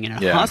 being in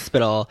a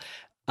hospital.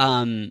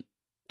 And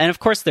of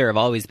course there have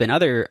always been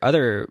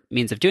other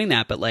means of doing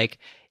that, but like,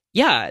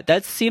 yeah,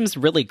 that seems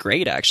really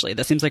great. Actually,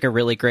 that seems like a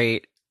really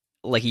great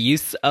like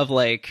use of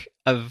an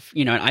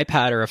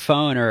iPad or a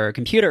phone or a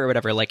computer or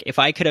whatever. Like if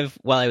I could have,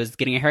 while I was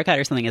getting a haircut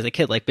or something as a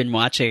kid, like been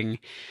watching,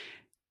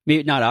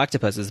 maybe not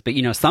octopuses, but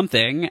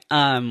something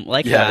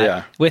like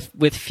that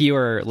with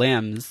fewer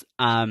limbs,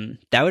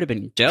 that would have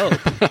been dope.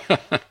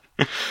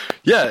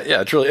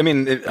 Yeah, truly. I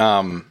mean,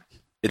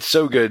 it's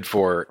so good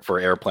for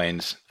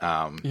airplanes.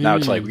 Now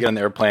it's like we get on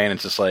the airplane,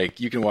 it's just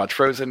like you can watch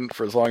Frozen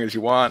for as long as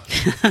you want.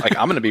 Like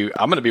I'm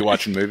gonna be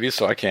watching movies,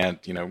 so I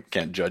can't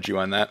judge you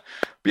on that.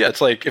 But yeah,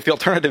 it's like if the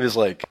alternative is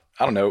like,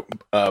 I don't know,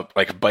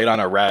 like bite on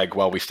a rag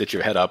while we stitch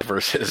your head up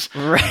versus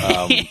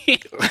right.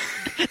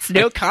 It's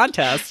no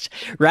contest.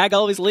 Rag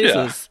always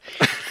loses.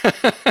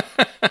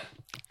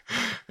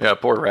 Yeah,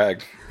 poor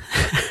Rag.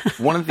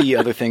 One of the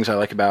other things I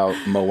like about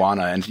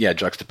Moana, and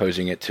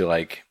juxtaposing it to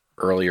like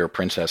earlier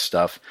princess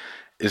stuff,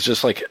 is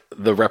just like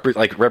the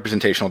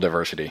representational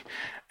diversity.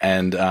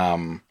 And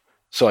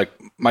so like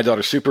my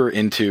daughter's super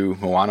into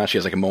Moana. She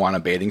has like a Moana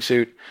bathing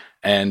suit,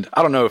 and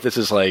I don't know if this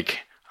is like,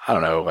 I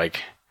don't know,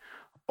 like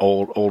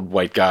old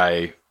white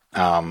guy,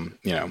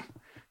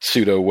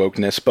 pseudo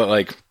wokeness, but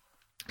like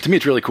to me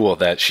it's really cool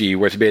that she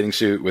wears a bathing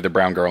suit with a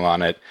brown girl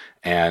on it,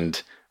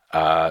 and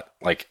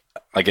like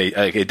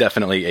a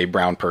definitely a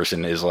brown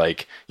person is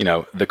like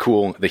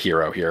the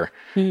hero here.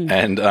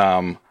 And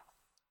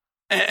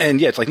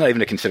yeah, it's like not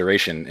even a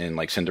consideration in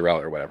like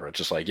Cinderella or whatever. It's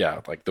just like,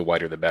 like the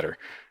whiter the better.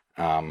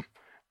 And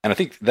I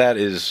think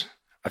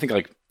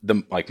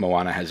like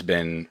Moana has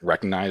been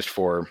recognized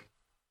for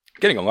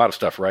getting a lot of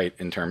stuff right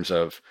in terms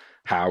of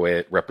how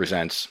it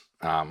represents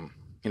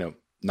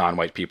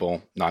non-white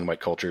people, non-white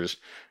cultures,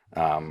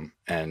 and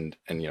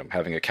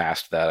having a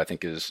cast that I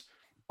think is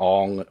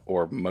all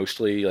or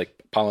mostly like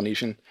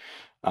Polynesian.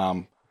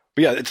 But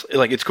yeah,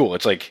 it's cool.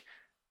 It's like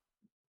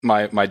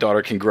my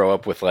daughter can grow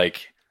up with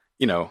like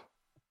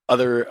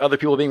other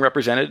people being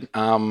represented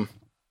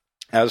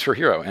as her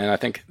hero, and I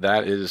think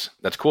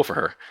that's cool for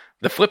her.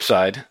 The flip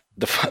side,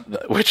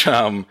 which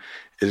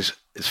is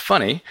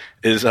funny,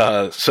 is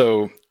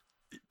so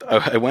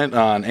I went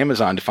on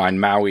Amazon to find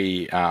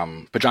Maui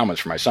pajamas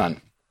for my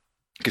son,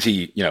 because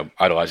he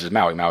idolizes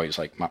Maui. Maui's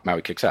like,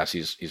 Maui kicks ass.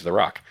 He's the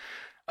Rock.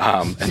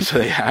 And so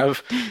they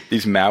have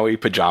these Maui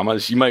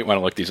pajamas. You might want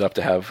to look these up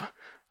to have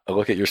a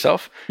look at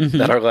yourself.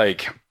 That are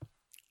like,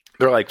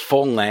 they're like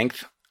full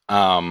length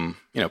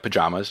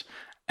pajamas,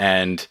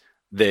 and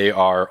they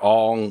are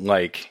all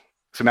like,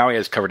 so Maui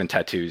is covered in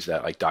tattoos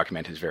that like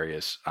document his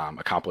various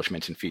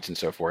accomplishments and feats and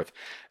so forth.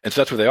 And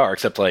so that's what they are,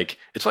 except like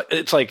it's not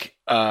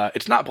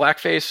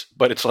blackface,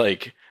 but it's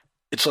like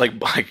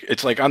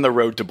on the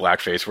road to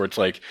blackface, where it's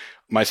like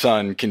my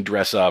son can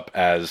dress up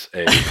as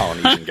a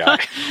Polynesian guy.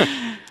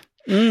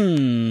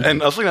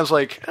 And I was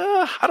like,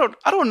 I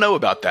don't know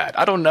about that.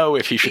 I don't know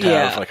if he should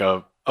have like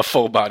a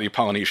full body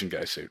Polynesian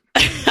guy suit.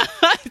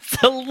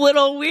 It's a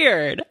little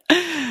weird.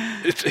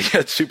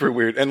 It's super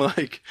weird. And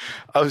like,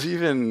 I was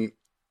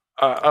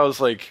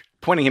like,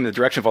 pointing him in the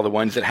direction of all the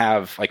ones that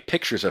have like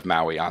pictures of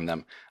Maui on them.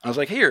 And I was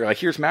like, here, like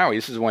here's Maui.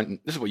 This is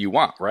what you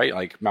want, right?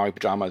 Like Maui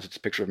pajamas. It's a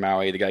picture of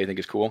Maui, the guy you think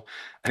is cool.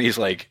 And he's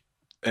like,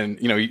 and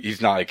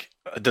he's not like,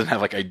 doesn't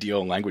have like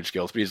ideal language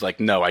skills, but he's like,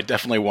 no, I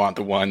definitely want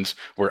the ones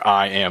where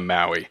I am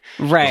Maui.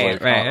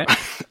 Right, like, right.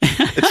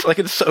 It's like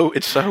it's so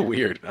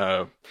weird.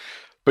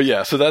 But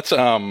yeah, so that's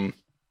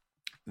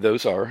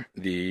those are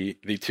the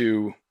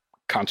two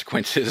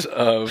consequences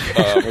of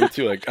or the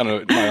two, like, I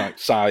don't know, my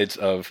sides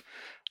of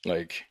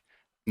like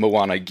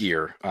Moana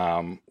gear,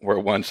 where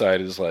one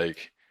side is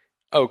like,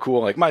 oh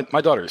cool, like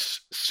my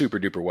daughter's super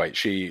duper white.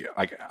 She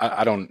like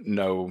I don't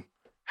know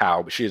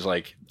how, but she's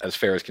like as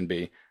fair as can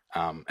be,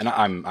 and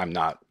I'm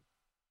not.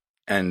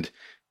 And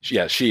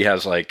she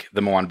has like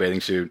the Moana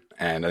bathing suit,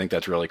 and I think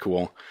that's really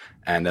cool.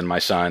 And then my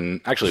son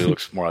actually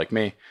looks more like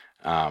me.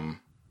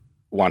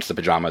 Wants the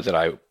pajamas that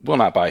I will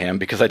not buy him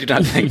because I do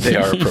not think they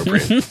are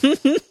appropriate.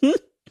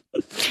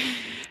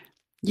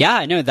 Yeah,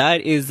 I know that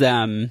is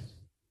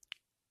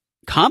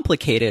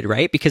complicated,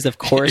 right? Because of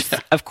course,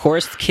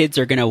 kids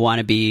are going to want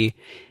to be,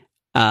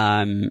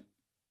 the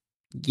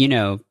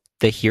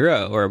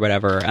hero or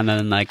whatever, and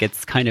then like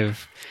it's kind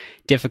of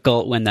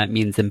difficult when that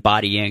means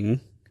embodying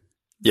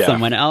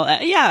someone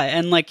else. Yeah,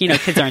 and like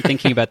kids aren't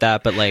thinking about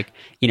that, but like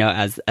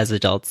as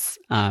adults,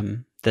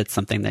 that's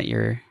something that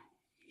you're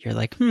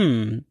like,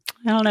 I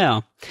don't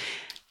know.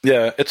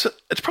 Yeah, it's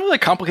probably like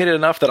complicated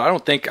enough that I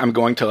don't think I'm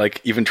going to like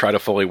even try to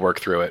fully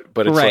work through it.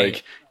 But it's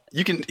like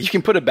you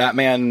can put a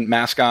Batman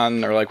mask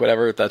on or like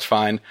whatever, that's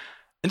fine.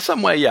 In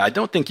some way, yeah, I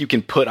don't think you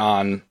can put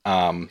on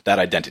that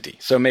identity.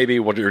 So maybe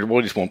we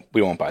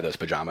won't buy those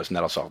pajamas, and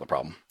that'll solve the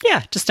problem.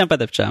 Yeah, just don't buy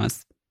the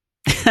pajamas.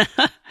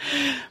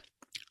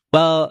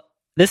 Well,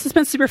 this has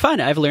been super fun.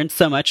 I've learned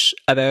so much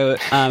about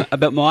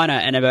Moana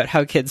and about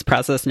how kids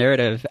process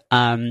narrative,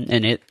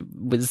 and it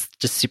was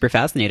just super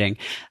fascinating.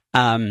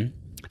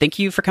 Thank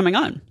you for coming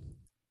on.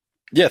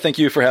 Yeah, thank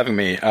you for having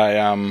me.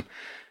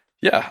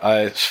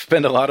 I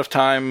spend a lot of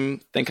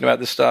time thinking about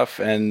this stuff,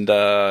 and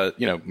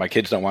my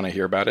kids don't want to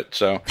hear about it,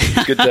 so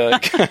it's good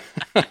to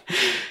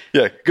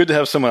good to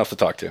have someone else to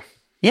talk to.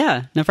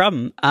 Yeah, no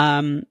problem.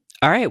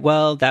 All right,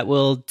 well, that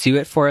will do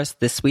it for us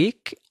this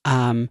week.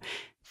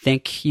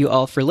 Thank you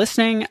all for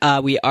listening.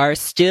 We are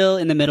still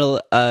in the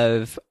middle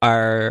of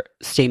our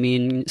Stay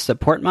Mean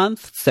support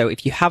month. So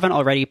if you haven't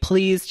already,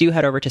 please do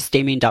head over to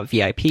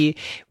staymean.vip,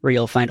 where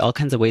you'll find all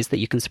kinds of ways that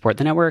you can support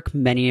the network,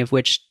 many of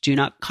which do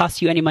not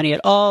cost you any money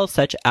at all,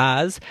 such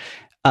as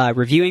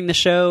reviewing the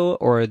show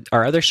or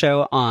our other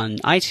show on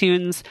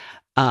iTunes,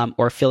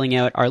 or filling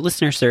out our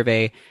listener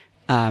survey,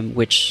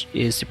 which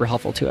is super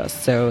helpful to us.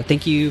 So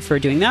thank you for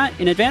doing that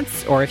in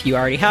advance, or if you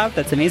already have,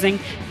 that's amazing.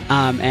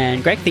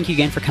 And Greg, thank you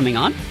again for coming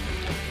on.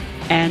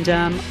 And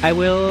I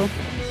will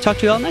talk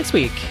to you all next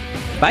week.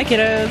 Bye,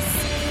 kiddos!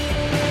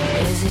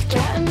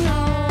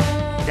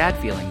 Dad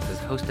Feelings is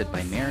hosted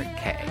by Merritt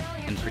K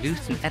and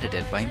produced and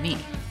edited by me,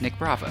 Nick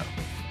Bravo.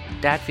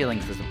 Dad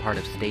Feelings is a part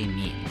of Stay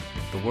Mean,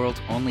 the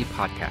world's only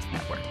podcast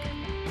network.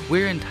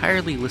 We're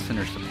entirely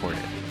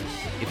listener-supported.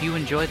 If you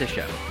enjoy the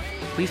show,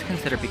 please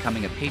consider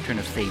becoming a patron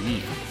of Stay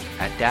Mean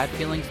at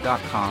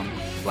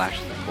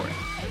dadfeelings.com/support.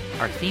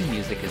 Our theme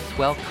music is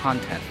Swell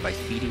Content by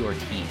Speedy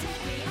Ortiz,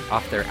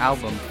 off their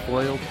album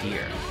Foiled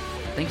Deer.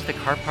 Thanks to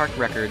Car Park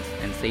Records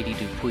and Sadie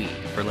Dupuis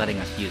for letting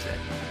us use it.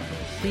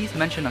 Please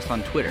mention us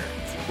on Twitter.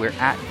 We're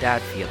at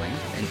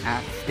dadfeelings and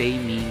at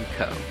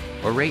StayMeanCo.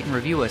 Or rate and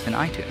review us in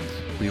iTunes.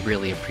 We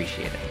really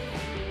appreciate it.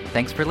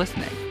 Thanks for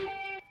listening.